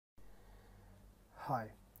Hi,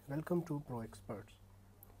 welcome to Pro Experts.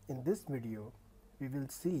 In this video, we will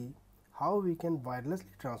see how we can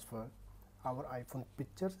wirelessly transfer our iPhone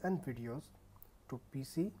pictures and videos to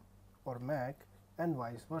PC or Mac and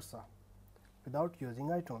vice versa without using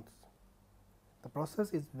iTunes. The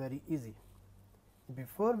process is very easy.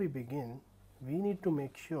 Before we begin, we need to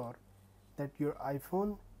make sure that your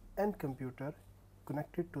iPhone and computer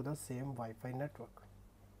connected to the same Wi-Fi network.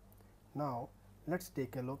 Now, let's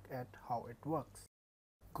take a look at how it works.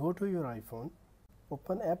 Go to your iPhone,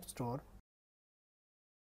 open App Store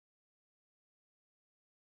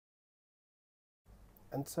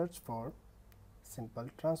and search for Simple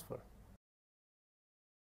Transfer.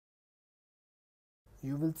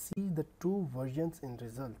 You will see the two versions in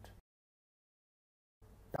result.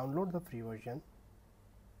 Download the free version.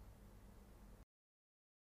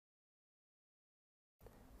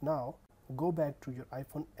 Now go back to your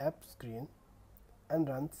iPhone app screen and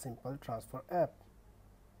run Simple Transfer app.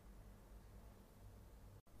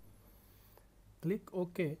 Click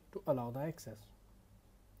OK to allow the access.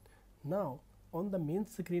 Now on the main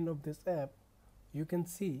screen of this app, you can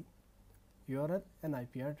see URL and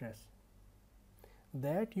IP address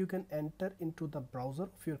that you can enter into the browser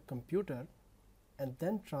of your computer and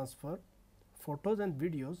then transfer photos and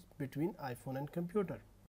videos between iPhone and computer.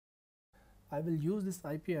 I will use this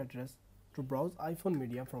IP address to browse iPhone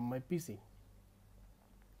media from my PC.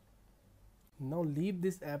 Now leave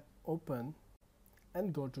this app open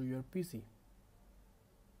and go to your PC.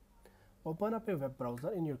 Open up a web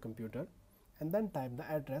browser in your computer and then type the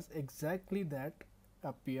address exactly that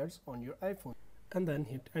appears on your iPhone and then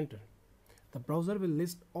hit enter. The browser will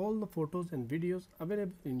list all the photos and videos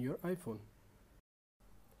available in your iPhone.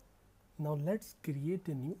 Now let's create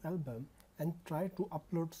a new album and try to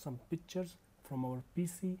upload some pictures from our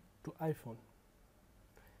PC to iPhone.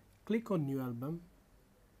 Click on new album,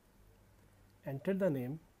 enter the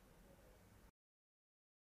name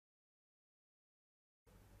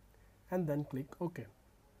and then click OK.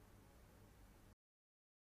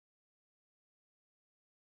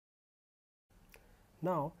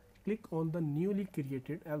 Now click on the newly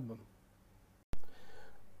created album.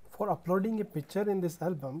 For uploading a picture in this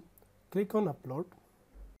album, click on Upload,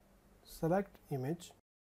 select Image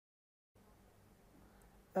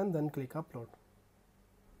and then click Upload.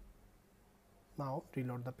 Now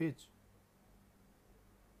reload the page.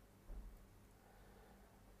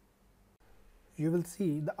 You will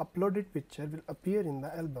see the uploaded picture will appear in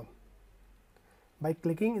the album. By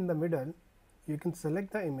clicking in the middle, you can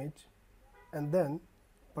select the image and then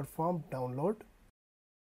perform download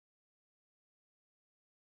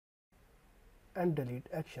and delete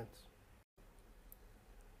actions.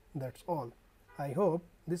 That's all. I hope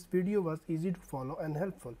this video was easy to follow and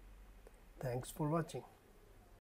helpful. Thanks for watching.